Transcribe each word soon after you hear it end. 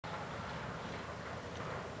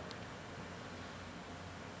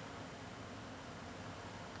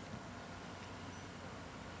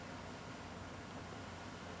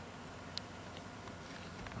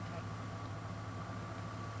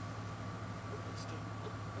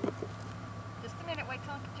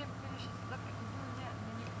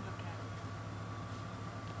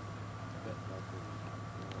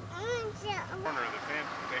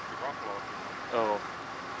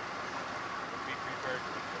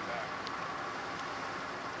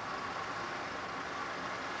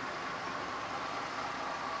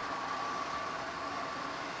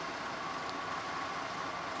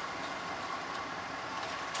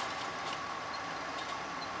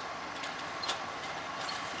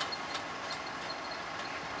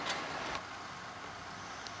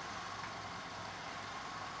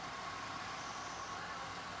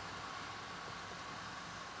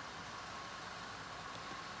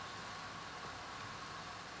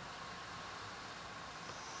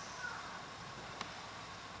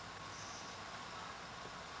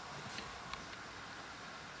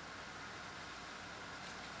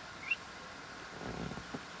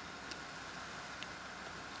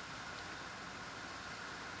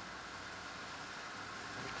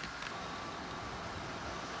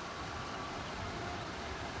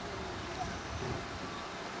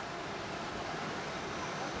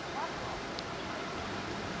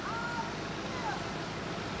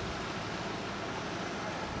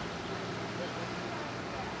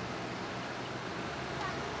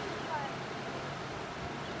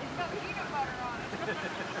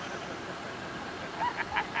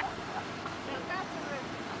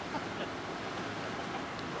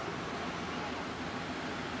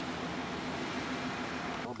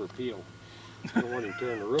Rubber peel. Don't want him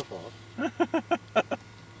tearing the roof off.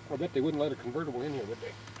 I bet they wouldn't let a convertible in here, would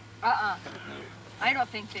they? I don't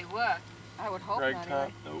think they would. I would hope not.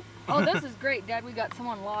 Anyway. Nope. Oh, this is great, Dad. We got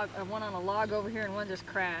one on a log over here, and one just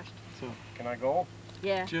crashed. So, can I go?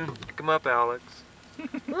 Yeah. Jim, pick him up, Alex. I'm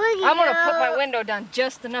gonna put my window down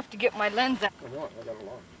just enough to get my lens out. I got a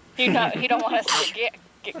log. He don't want us to get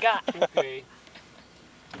got. Okay.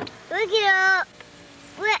 Look it up.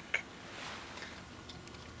 Look.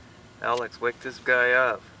 Alex, wake this guy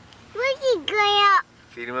up. Look it guy up.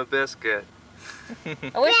 Feed him a biscuit.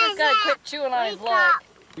 I wish this guy quit chewing on his leg.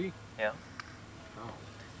 Yeah. Oh.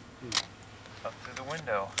 Up through the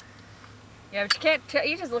window. Yeah, but you can't tell.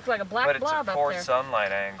 You just look like a black But it's blob a up poor there.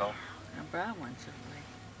 sunlight angle. A brown one, certainly.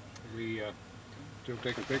 Are we still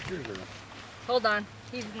taking pictures, or? Hold on.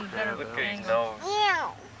 He's in the better Look at his angle.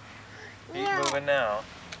 nose. Ew. He's moving now.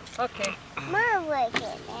 Okay. Mom, look at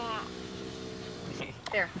that.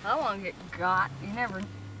 There. How long it got? You never.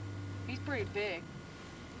 He's pretty big.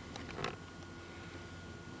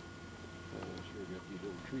 Sure got these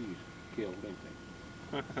old trees killed, ain't they?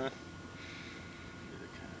 It kind of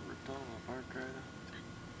ripped all the bark right up.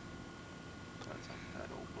 That's a fat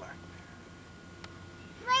old black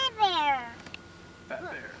Bear. bear. Fat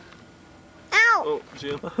bear. Ow. Oh,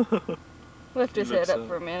 Jim. Lift his head up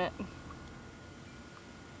for a minute.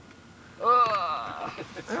 Oh.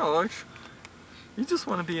 Alex, you just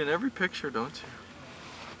want to be in every picture, don't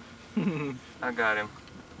you? I got him.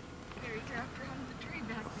 There, he dropped around the tree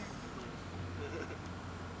back there.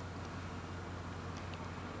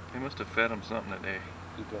 They must have fed him something today.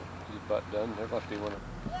 He's about done. There must be one of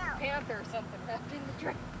Panther or something wrapped in the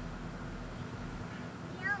tree.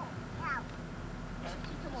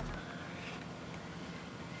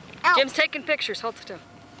 Ow. Jim's taking pictures. Hold still.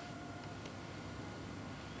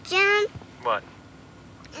 Jim, What?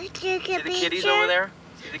 you took a See the picture? kitties over there?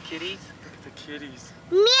 See the kitties? Look at the kitties.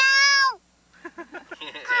 Meow.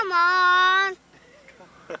 Come on.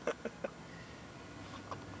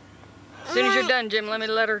 As soon as you're done, Jim, let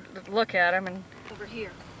her look at him and over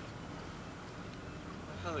here.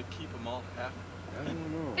 How they keep them all happy. I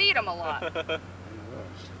don't know. Feed them a lot. Oh,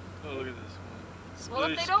 look at this one.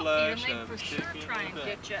 Well, if they don't feed them, they for sure try and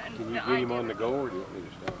get you. And Can you the get him idea- on the go, or do you want me to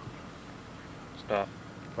stop? Stop.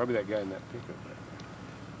 Probably that guy in that pickup back there.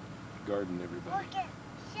 Guarding everybody. Look at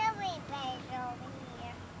chili bears over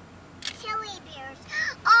here. Chili bears.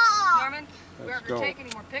 Oh. Norman, we Let's aren't going go. to take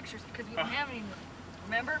any more pictures because we don't have any more.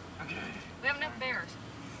 Remember? Okay. We have enough bears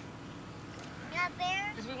Not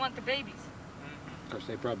bears? because we want the babies. Of course,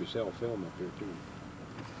 they probably sell film up there, too.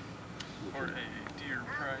 Or a deer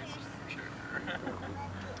price for sure.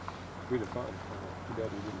 We'd have found. Too bad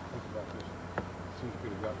we didn't think about this. Seems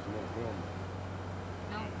we'd have got some more film.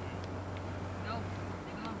 No. No.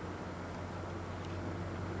 They're gone.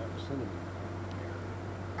 Got cinnamon.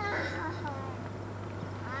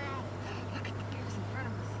 Look at the bears in front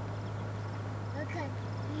of us. Look at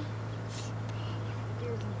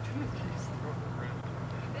Bears in the trees.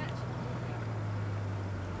 Bitch.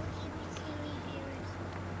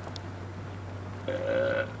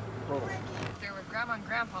 If there were Grandma and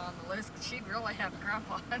Grandpa on the list, she'd really have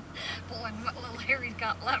Grandpa pulling what little Harry's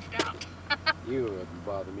got left out. You wouldn't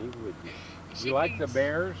bother me, would you? She'd You like be- the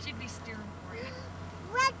bears? She'd be steering for you.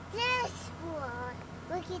 Look this one.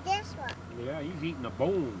 Look at this one. Yeah, he's eating a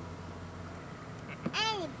bone.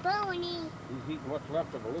 And a bony. He's eating what's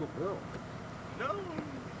left of a little girl. No.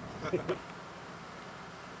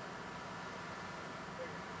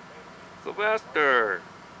 Sylvester,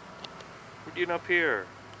 we're getting up here.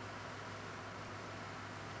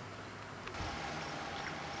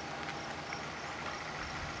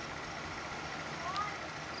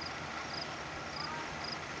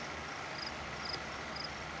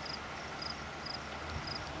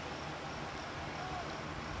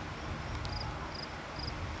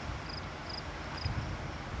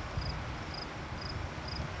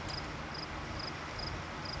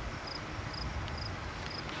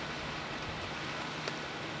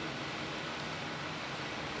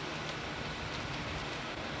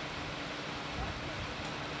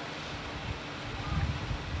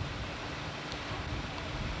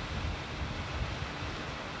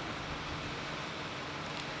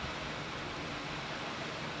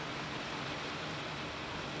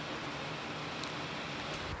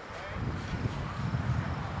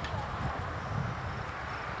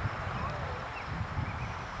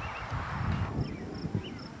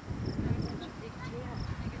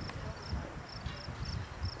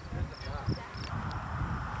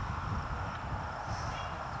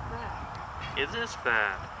 Is this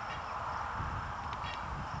fat?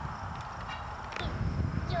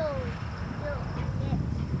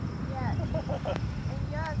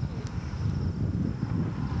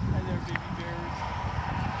 Hi there, baby bears.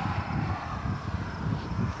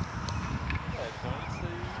 Donuts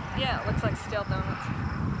there? Yeah, it looks like stale donuts.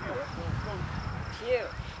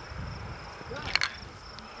 Cute.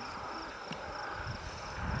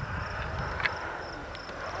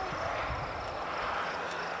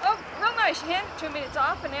 Oh, real nice. You hand it to me. It's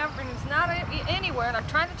off and everything's not anywhere, and I'm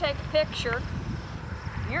trying to take a picture.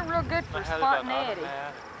 You're real good for spontaneity.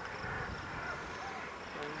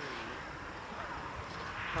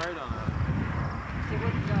 Right on that. See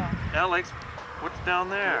what's going. Alex, what's down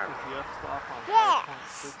there?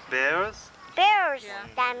 Yes. Bears? Bears Yeah.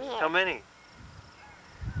 down here. How many?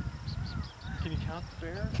 Can you count the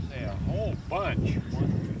bears? Say a whole bunch. 1, 2,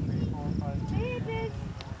 3, 4, 5, 6, 7, 8, 9,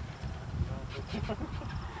 10.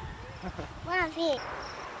 One of these.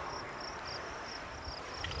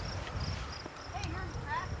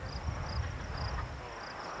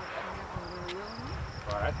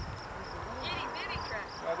 What? Itty bitty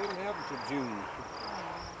tractor. I didn't have them till June.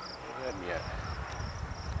 I hadn't yet.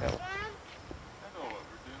 I know what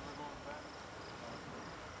we're doing. We're going back.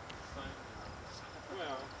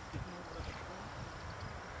 Well.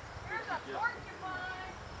 There's a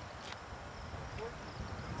porcupine.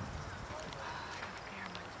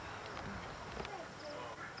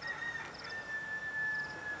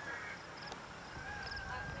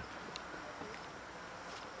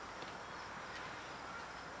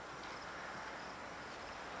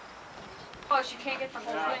 Oh, she can't get the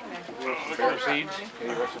whole thing then. Bear seeds? Can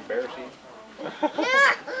you want some bear seeds?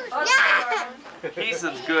 He's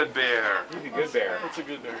a good bear. He's a good bear. It's a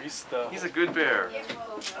good bear. He's stuffed. He's a good bear.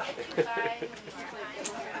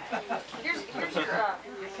 Here's your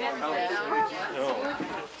pin. No.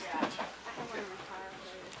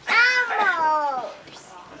 Elmo's.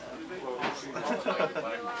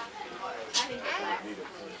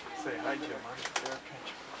 Say hi, Jim.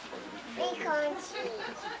 I'm bear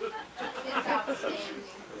catcher.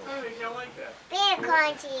 Bear country. that. Bear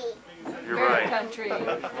country. You're Bear right. country.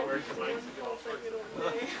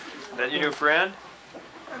 That your new friend?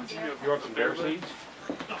 You want some bear seeds?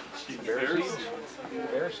 Bear seeds?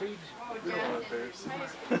 Bear seeds? We don't want bear seeds.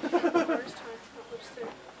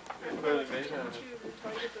 What are they made out of?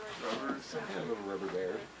 Rubbers? Yeah, little rubber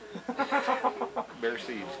bears. Bear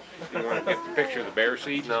seeds. You want to get the picture of the bear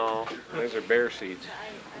seeds? No. Those are bear seeds.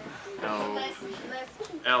 No.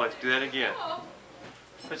 Alex, do that again.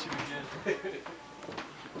 Bet you again.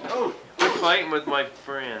 Oh, quit fighting with my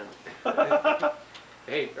friend.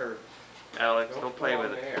 Hey, or Alex, don't play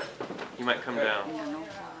with it. He might come down.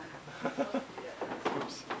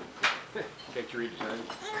 Oops. Can't you read the sign?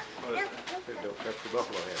 Don't touch the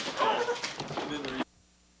buffalo head.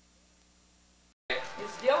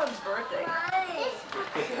 It's Dylan's birthday. It's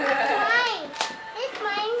mine. It's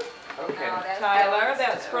mine. Okay. Tyler,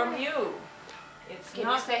 that's from you. It's Can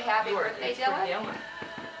not you say happy yours, birthday, it's for Dylan? Dylan.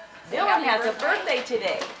 Say Dylan happy has a birthday. birthday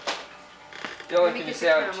today. Dylan, me can you get say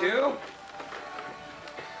the out camera. two?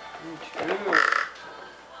 Two.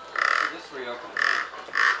 This way open it.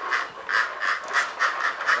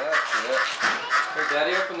 That's it. Here,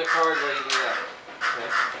 Daddy, open the card while you do that.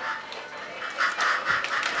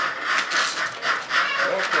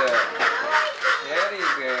 Okay. Daddy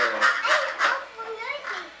bear.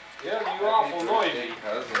 Yeah, you awful noisy.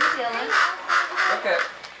 Cousin. Dylan. Okay.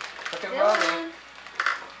 Look at Mommy.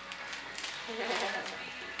 Look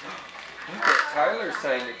at Tyler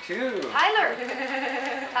signed it too. Tyler.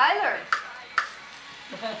 Tyler.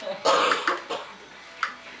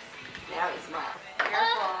 Now he smiles.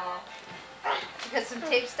 Careful. You got some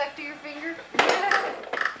tape stuck to your finger?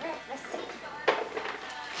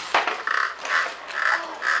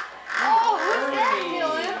 Oh, who's that,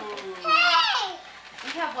 Dylan? Hey! We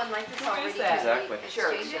have one like this Who already. is that? Exactly. Sure.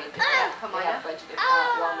 Sure. Come I on have up. budgeted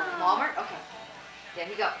Walmart. Walmart? Okay. Yeah,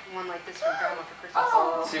 he got one like this from Grandma for Christmas.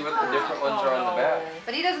 Oh. See what the different ones are on the back.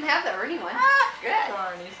 But he doesn't have the Ernie one. Good.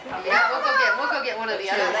 Darn, he's coming. Yeah, we'll go get one of the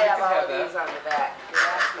Sure, others. they have all have of that. these on the back. Yeah,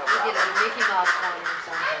 that's no We'll get problem. a Mickey Mouse one or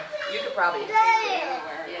something. You could probably take it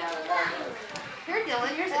anywhere. Yeah. Here,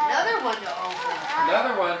 Dylan, here's another one to open.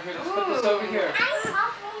 Another one. Here, let's put this over here. I'm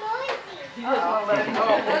awful noisy. Oh, let him go.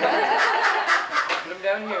 Put them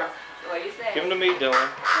down here. What do you say? Give him to me, Dylan.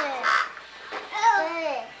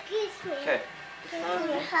 Kiss me. Okay. Kiss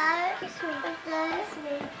me hard. Kiss me. Kiss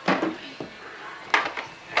me.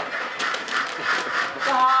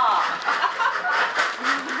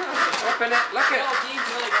 Open it. Look it. Oh, geez,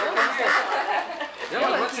 really good.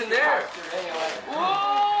 Dylan, what's in there?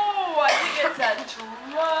 Whoa, I think it's a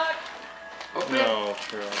truck. Oh, No,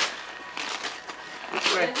 true.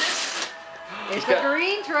 Which way? It's the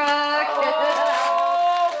green truck.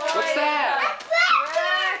 What's that?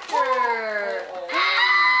 Tractor.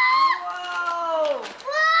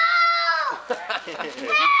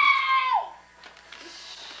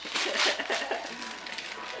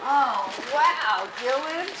 Oh, wow,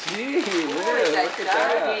 Dylan. Gee, Boy, Liz, that look at dog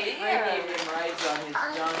that. gave- I gave him rides on his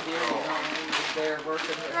John Deere, you know, when he was there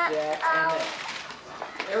working with Jack.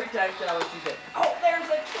 And every time she said, "Oh, there's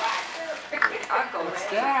a tractor." Uncle, What's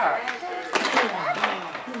that?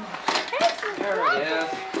 There it is.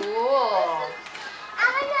 Cool. I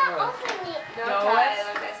wanna open it. No, No,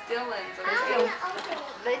 Tyler, that's Dylan's. I wanna open it.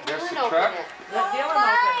 Let There's Dylan the open truck. it. Let Dylan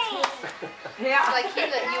open. It's like he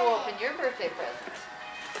let you open your birthday presents.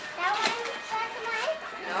 That one's mine?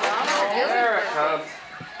 No, There it comes.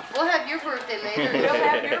 We'll have your birthday later. You'll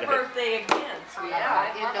have your birthday again,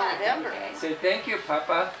 sweetheart. In November. Say thank you,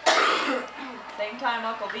 Papa. Same time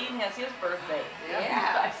Uncle Dean has his birthday. Yeah.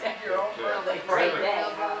 You guys have your own birthday Right. party day.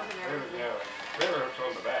 Elbows and everything. Yeah, trailer hook's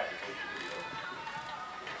on the back.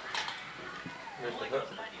 There's the hook.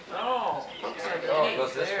 Oh, Oh, it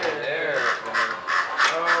goes this way. There.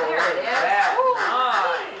 Oh, There it is. that's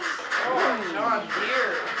nice. Oh, John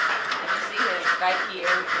Deere. Did you see his Nike Air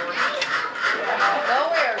Force?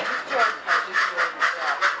 Nowhere, just Jordan.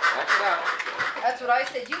 Check it out. That's what I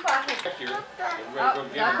said. You bought him. Next year, everybody Oh, go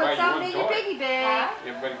together now and put buy you something one in your toy. piggy bank.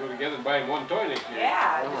 Everybody go together and buy him one toy next year.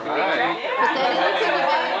 Yeah. All just right. yeah. But then it's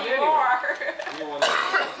You gonna want be- more. You want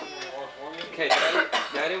one? Okay,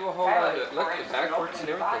 Daddy will hold on to it. Look, the backwards and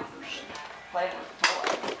everything. Playing with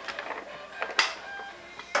toys.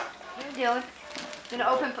 Here, Dylan. Gonna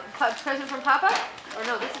open present from Papa? Or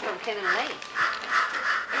no, this is from Ken and Elaine.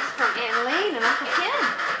 This is from Aunt Elaine and Uncle Ken.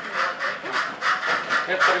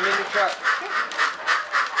 Here, put him in the truck.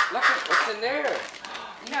 Look at what's in there.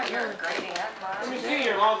 You know, you're a great aunt, Let me Mom. see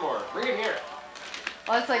your lawnmower. Bring it here.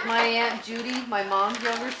 Well, it's like my Aunt Judy, my mom's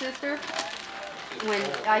younger sister. When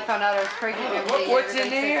I found out I was pregnant, everybody, What's in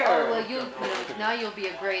everybody there? says, "Oh, well, now you'll be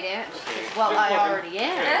a great aunt." She says, "Well, I already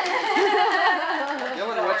am."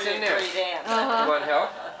 Dylan, what's in there? Great aunt. You Uh-huh. want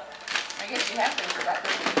help? I guess you have been for about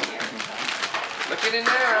 15 years. Look it in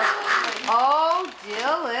there. Oh,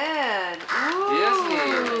 Dylan.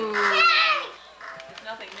 Ooh. It's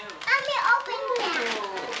nothing new. Let me open that.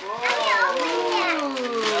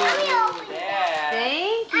 Ooh. Dad.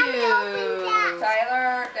 Thank you.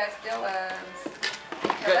 Tyler, that's Dylan's.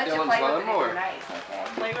 Got Let you Dylan's play with it if lawnmower. you're nice, okay?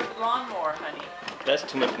 Play with the lawnmower, honey. That's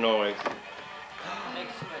too much noise.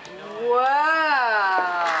 Makes too much noise.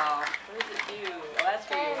 Wow. What does it do? Well, that's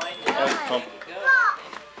where you wind it That was up. pump. There you go.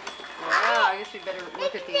 Wow, I guess we better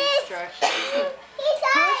look at the instructions.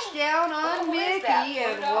 Push down on Oh, who is Mickey that?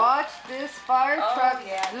 and Pluto? watch this fire Oh, truck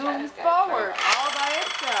yeah, zoom China's got a forward all by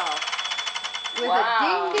itself. With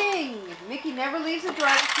Wow. a ding ding. Mickey never leaves the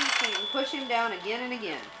driver's seat so you can push him down again and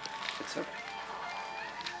again. It's a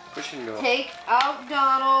push and go. Take out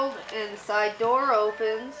Donald and the side door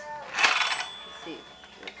opens. Let's see.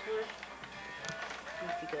 That's where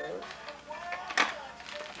Mickey goes.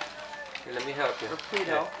 Here, let me help you. Or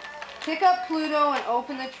Pluto. Pick up Pluto and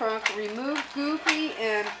open the trunk. Remove Goofy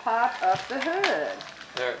and pop up the hood.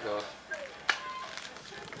 There it goes.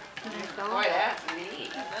 There's Boy, Donald. that's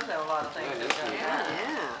neat. Does have a lot of things. Yeah, in that's there. neat.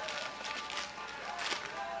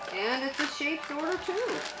 Yeah. And it's a shaped order too.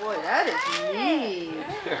 Boy, that is neat.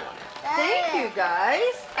 Thank you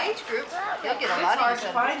guys. Age group. You'll get a It's lot hard of to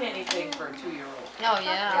find anything for a 2-year-old. Oh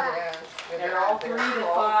yeah. They're all 3 to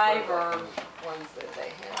 5 or ones that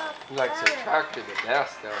they have. He likes the tractor the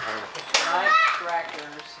best though, huh? Nice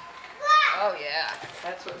tractors. Oh yeah.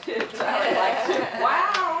 That's what it is. I like to.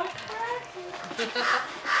 Wow.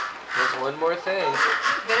 There's one more thing.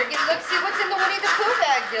 Better let's see what's in the Winnie the Pooh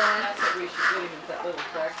bag, Dylan. That's what we should get him, is that little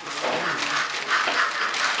tractor.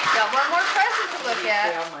 Got one more present to look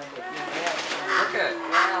at. Look at it.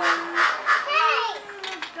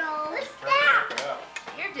 What's that? Check it out.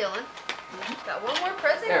 Here, Dylan. Got one more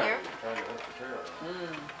present There. here. Trying to hook the trailer.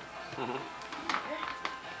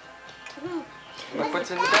 Look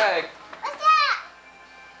what's in the bag. What's that?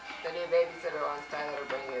 The new babysitter wants Tyler to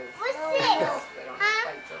bring his. What's They this? don't have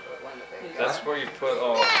fights over the one that they That's where you put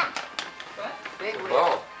all. Big wheel.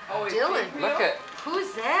 Whoa, Oh, it's Dylan. big wheel? look at.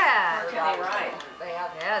 Who's that? Where can they ride? They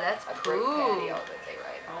have Yeah, that's a great patio Pooh. that they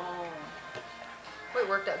ride on. Oh. Boy, it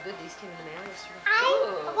worked out good. These came in the mail yesterday.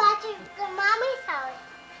 I'm watching the mommy's house.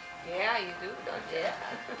 Yeah, you do, don't you?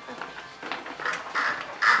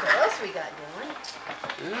 What else we got, Dylan?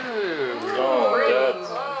 Ooh. Oh, that's.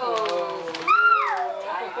 Whoa.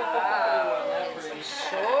 And some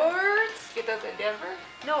shorts. Get those in Denver?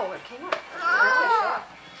 No, it came up. Oh.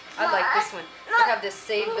 I like this one. They have this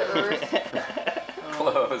Save the Earth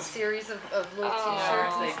Close. series of little t-shirts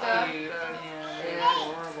Aren't and they stuff. cute? Yeah, they're Yeah.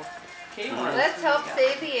 adorable. Kmart. Let's help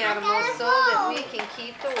save the animals so that we can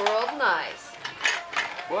keep the world nice.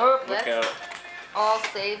 Whoop, look Let's out. all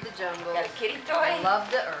save the jungle. Got a kitty toy? I love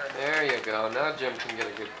the earth. There you go. Now Jim can get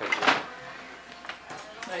a good picture.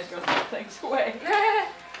 Now he's going to throw things away.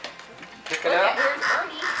 Pick it out. Here's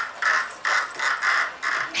Ernie.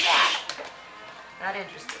 Not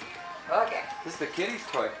interested. Okay. This is the kitty's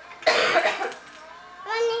toy.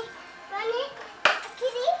 Bunny, bunny,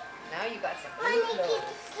 kitty, Now you got some bunny, blue clothes.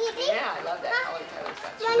 kitty. Yeah, I love that color. That was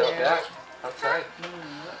fun. She's out back. Outside.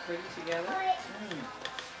 Look pretty together.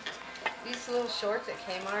 These little shorts at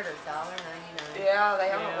Kmart are $1.99. Yeah, they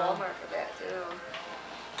have Yeah. a Walmart for that too.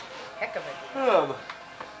 Heck of a deal.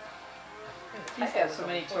 He's got so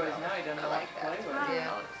many toys now he doesn't I know like what to play with.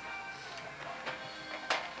 Yeah.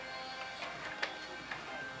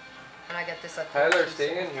 And I got this up Tyler,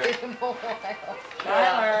 stay in here.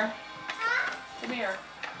 Tyler, come here.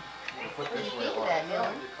 Put What do this you way think of while that, Dylan?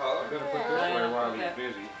 your collar. Better put this away while he's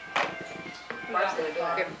busy. Barb's gonna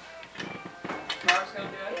do it. Barb's going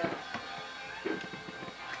to do it? Yeah.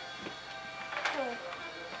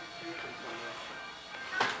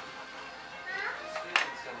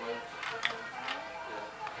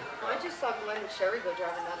 I just saw Glenn and Sherry go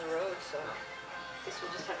driving down the road, so I guess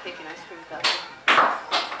we'll just have cake and ice cream without them.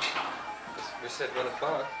 We said 1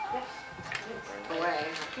 o'clock. Away.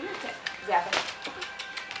 Zapping.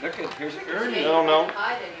 Look at, here's They Ernie. don't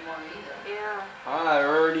hide anymore either. Yeah. Hi,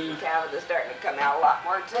 Ernie. Calvin is starting to come out a lot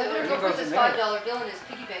more too. Well, I'm gonna go goes put this in there. $5 bill in his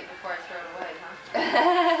piggy bank before I throw it away,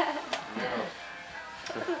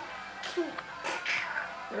 huh?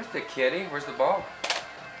 There's the kitty. Where's the ball?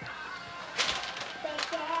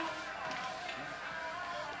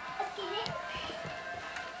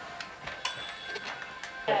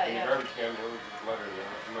 Yeah, In the yeah. garbage can, there was a letter in there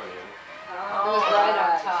with some money in it. It was right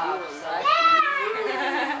on top, She was so. like-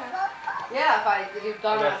 Yeah, if I had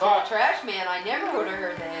gone And I out thought- to the trash man, I never would have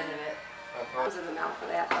heard the end of it. I was in the mouth for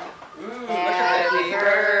that though. Ooh, Happy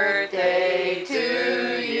birthday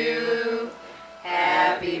to you.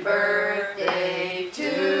 Happy birthday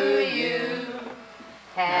to you.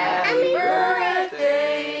 Happy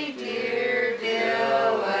birthday, dear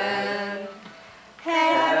Dylan.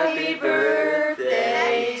 Happy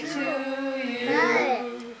birthday to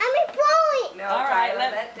you. I'm blowing. No, All right, Tyler,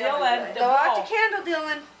 let Dylan Dylan do Blow out blow. your candle,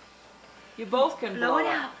 Dylan. You both can blow. Blow it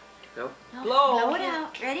out. Nope. No, Blow. Blow it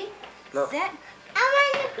out. Ready? Blow. Set.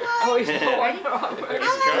 I want to blow. Oh, he's blowing. I want to Blow the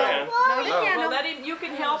Well, candle. let him, you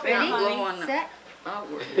can help him, Ready? honey. Set.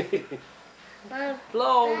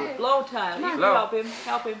 Blow time. You can Blow. help him,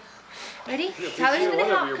 help him. Ready? If you Tyler's feel gonna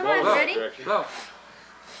whatever help. you're Come on, blowing ready? direction. Blow.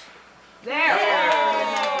 There.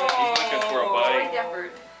 He's looking for a bite. Great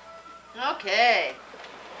effort. Okay.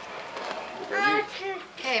 Ready?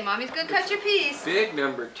 Okay, Mommy's gonna cut your piece. Big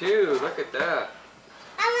number 2. Look at that.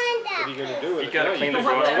 I What are want you gonna do with You it? gotta Now clean you the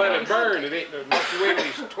just road. let it burn. It ain't, once you wait till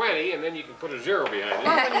he's 20, and then you can put a 0 behind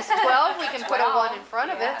Well, it. when he's 12, we can put a 1 in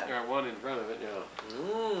front of it. Yeah. Or 1 in front of it, yeah.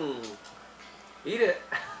 Mmm. Eat it.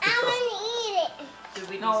 to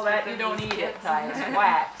eat it. No, that you don't eat it, Ty. It's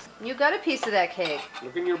wax. You got a piece of that cake.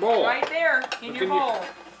 Look in your bowl. Right there, in Look your in your- bowl.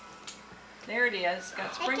 There it is. Got I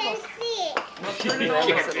can sprinkles. see it. Well, turn it You over.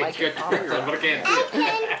 can't- it's got your finger on, but I can't see I it.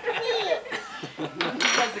 can see it.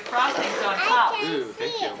 Because the frosting's on I top. can Ooh, see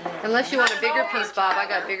thank you. it. Unless you want a bigger piece, Bob. I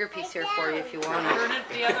got a bigger piece here for you if you want it. Turn it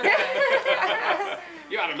the other way.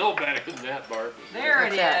 You ought to know better than that, Barb. There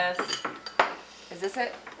it What's that? is. Is this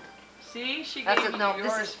it? See, she That's gave it, you no, this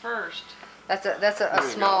yours is- first. That's a There you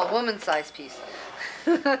small go. woman-sized piece.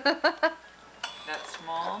 That's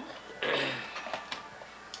small.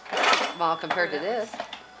 Small compared to this.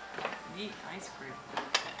 Neat ice cream.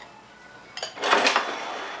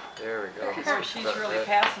 There we go. Here, she's That's really it.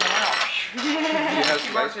 passing them out. Do you have She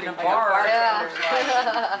some works ice in cream? a bar. Yeah.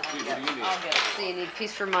 What do you need? I'll get it. So you need a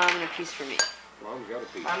piece for Mom and a piece for me. Mom's got a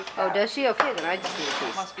piece. Oh, does she? Okay, then I just need a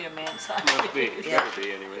piece. Must be a man size. Must be. It's gotta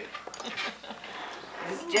be anyway.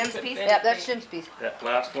 This is Jim's piece? Yep, that's Jim's piece. That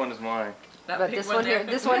last one is mine. That But big this one here, there.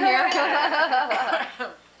 this one here.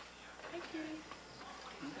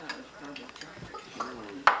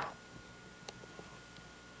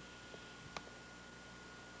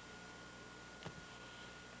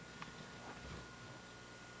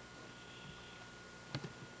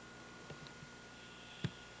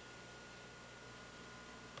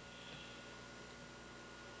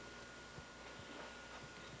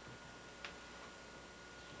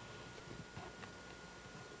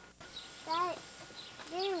 That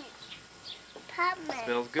didn't pop me.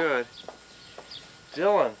 Smells good.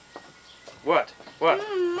 Dylan. What? What?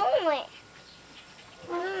 Moment.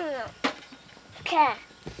 cat.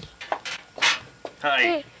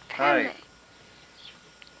 Hi. Hi.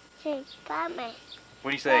 Come on.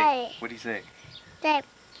 What do you say? Hi. What do you say? Say,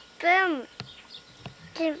 boom.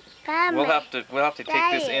 We'll have to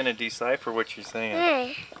take this in and decipher what you're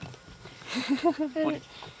saying.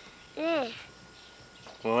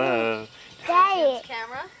 Whoa. Daddy.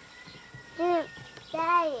 Camera? Daddy.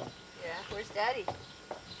 Yeah, where's Daddy?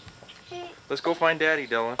 Let's go find Daddy,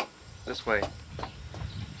 Dylan. This way.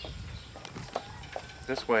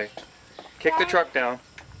 This way. Kick the truck down.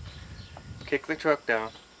 Kick the truck down.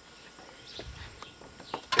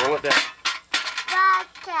 Roll it down.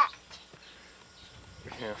 Bucket.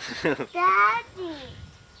 Yeah. Daddy.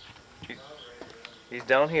 He's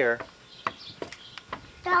down here.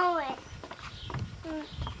 Down.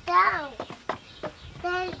 Down.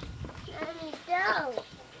 Down. Down.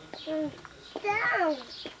 Down.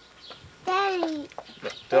 Daddy.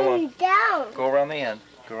 Dylan, Down. go around the end.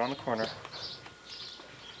 Go around the corner.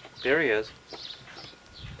 There he is.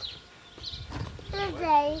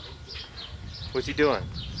 Daddy. What's he doing?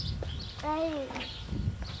 Daddy.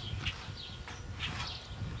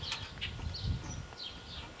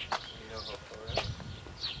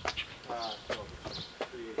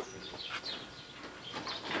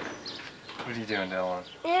 What are you doing, Dylan?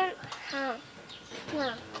 No.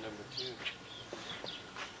 Number 2.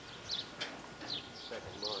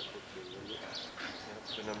 Second mark.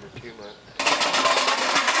 That's the number 2 mark.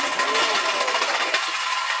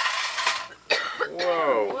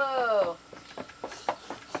 Whoa! Whoa.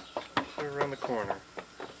 Right around the corner.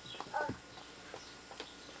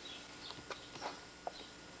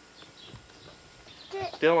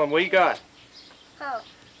 Dylan, what you got? Oh.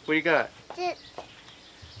 What you got? This.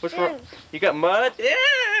 What's wrong? You got mud?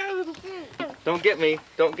 Yeah! Don't get me.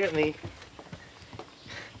 Don't get me.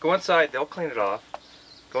 Go inside. They'll clean it off.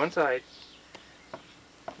 Go inside.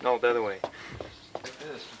 No, the other way. Like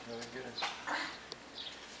this. Really good.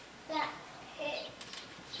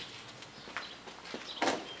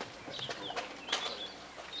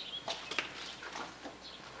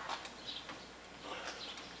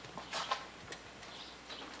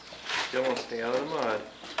 Dylan, stay out of the mud.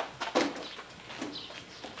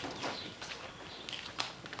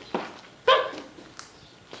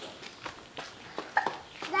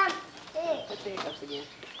 Put the hiccups again.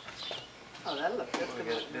 Oh, that looks just We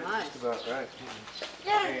got it nice. just about right.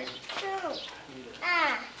 Two.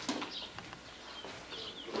 Ah.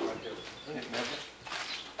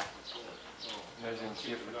 Measure and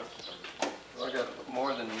see if we... Well, I got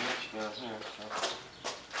more than an inch down here. So.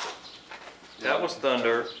 That was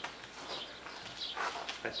thunder.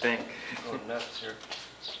 I think. Going nuts here.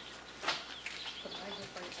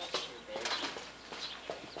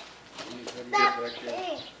 It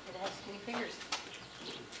has skinny fingers.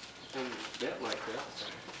 And bent like that.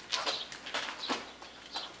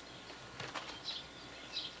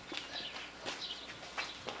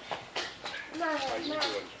 How you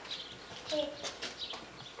doing?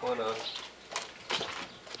 One on.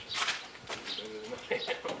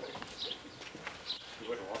 You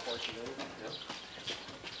wouldn't walk like you did? Yeah.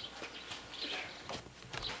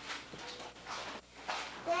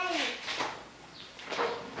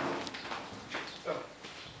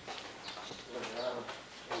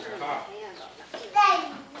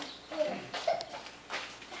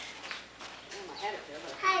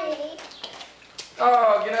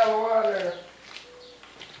 Oh, get out of the water.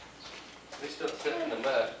 They still sit in the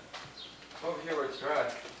mud. Over here where it's dry.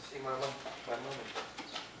 See my mom.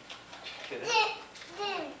 Get it?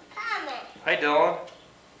 Hi, Dylan.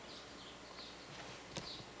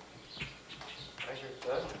 How's your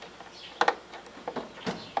son?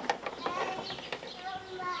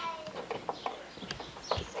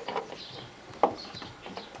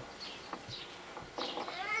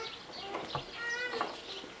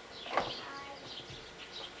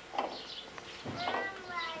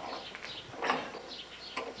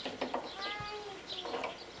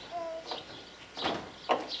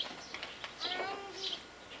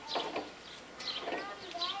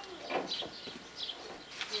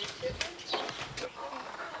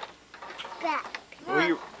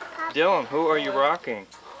 Dylan, who are you rocking?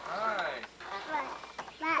 Hi.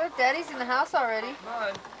 Look, Daddy's in the house already. Come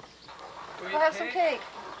on. Go have some cake.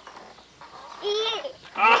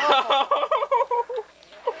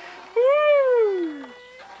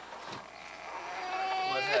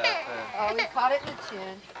 What happened? Oh, we caught it in the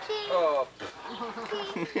chin. Oh.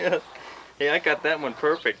 Yeah. Hey, I got that one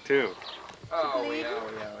perfect too. Oh, yeah.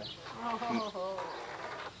 Oh.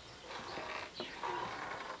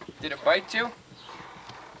 Did it bite you?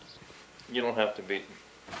 You don't have to be.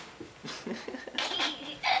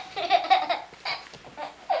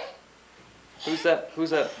 Who's that? Who's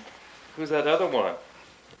that? Who's that other one?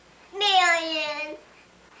 Million.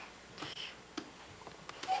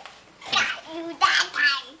 You that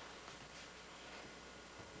time.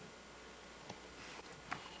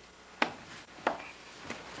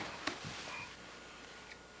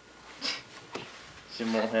 She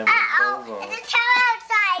won't have any Uh-oh, clothes on. it's a towel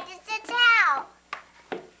outside. It's a towel.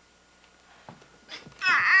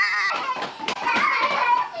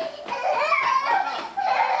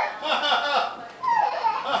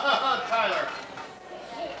 Tyler.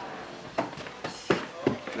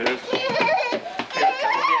 There's,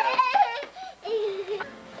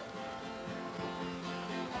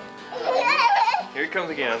 here he comes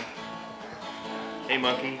again. Hey,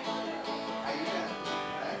 monkey.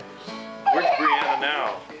 Where's Brianna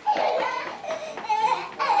now?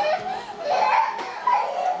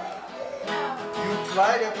 You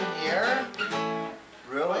flied up in the air?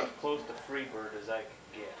 Really? As close to Freebird as I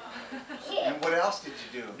could get. And what else did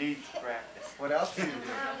you do? Needs practice. What else did you do?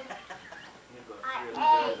 You got 3 of the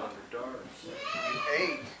guys on the darts. You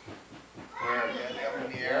ate. Where? Up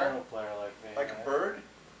in the air? Player like me. Like a bird?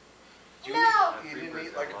 You, No. you didn't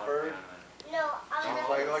eat like a bird? No, Did you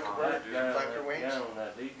fly like a bird? Did you flap your wings?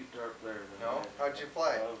 that lead guitar player. No? How'd you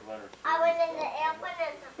fly? I went in the airplane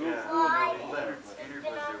and fly and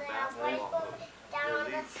been on the airplane, down on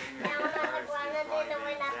the ground, and then it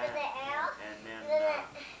went up in the air, and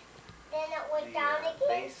then it went down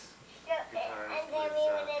again, and then we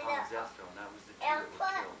went in the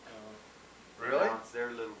airplane, Really?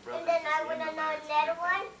 and then I went on another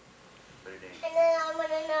one, and then I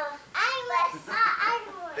went on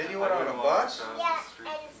Then you went on a bus? yeah,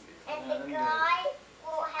 and the guy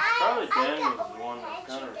will have. Probably I Dan got was the one one that's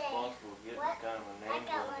kind of adventure day. responsible for getting What? kind of a I name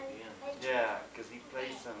got for one it again. adventure Yeah, day. because he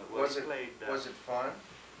played some. Was it, was it fun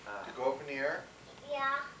to go up in the air?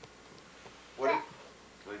 Yeah. What did,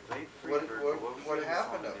 We played what- Freebird. what- was what the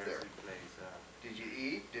happened song up there? He plays, did you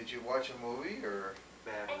eat? Did you watch a movie or?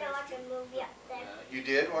 Bad I know watch a Whiskey. movie up there. You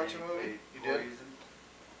did And watch a he movie? played You did? Poison.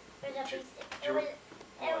 There's a piece. Ju-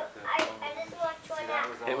 I just watched See, one that out.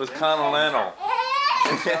 was all It was them. continental.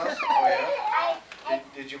 This house? Oh yeah? I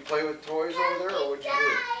Did you play with toys over there or what'd you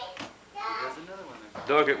do? There's another one there.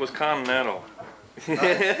 Doug, it was continental.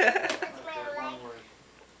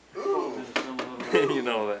 Ooh, You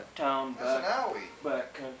know that. Town that's an owie.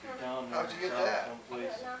 back country town. How'd you get that?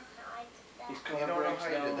 Someplace. His You car don't know breaks how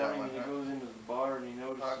you down did that on him one, and he huh? goes into the bar and he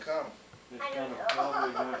notices How come? this kind of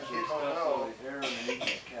cowboy notices You don't stuff know. on his hair underneath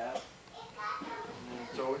his cap.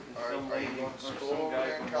 So are you going to school over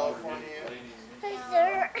there in California yet?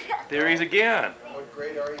 There he's again. What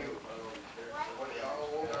grade are you? How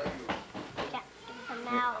old are you?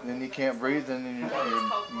 No, Then you can't breathe and then your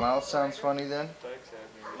mouth sounds funny then?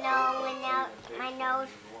 my nose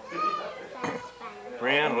sounds funny.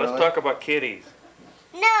 Brianna, let's Really? talk about kitties.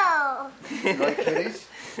 No. You like kitties?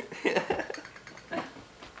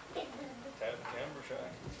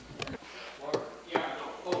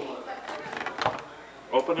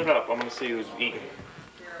 Open it up. I'm going to see who's eating.